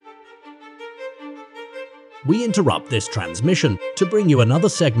we interrupt this transmission to bring you another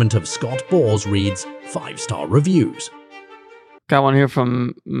segment of Scott Bors Reads 5-Star Reviews. Got one here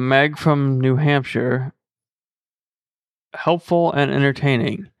from Meg from New Hampshire. Helpful and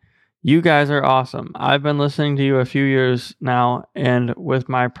entertaining. You guys are awesome. I've been listening to you a few years now, and with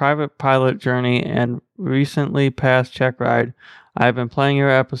my private pilot journey and recently passed check ride, I've been playing your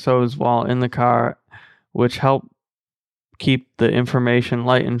episodes while in the car, which help keep the information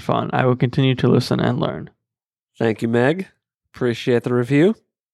light and fun. I will continue to listen and learn. Thank you, Meg. Appreciate the review.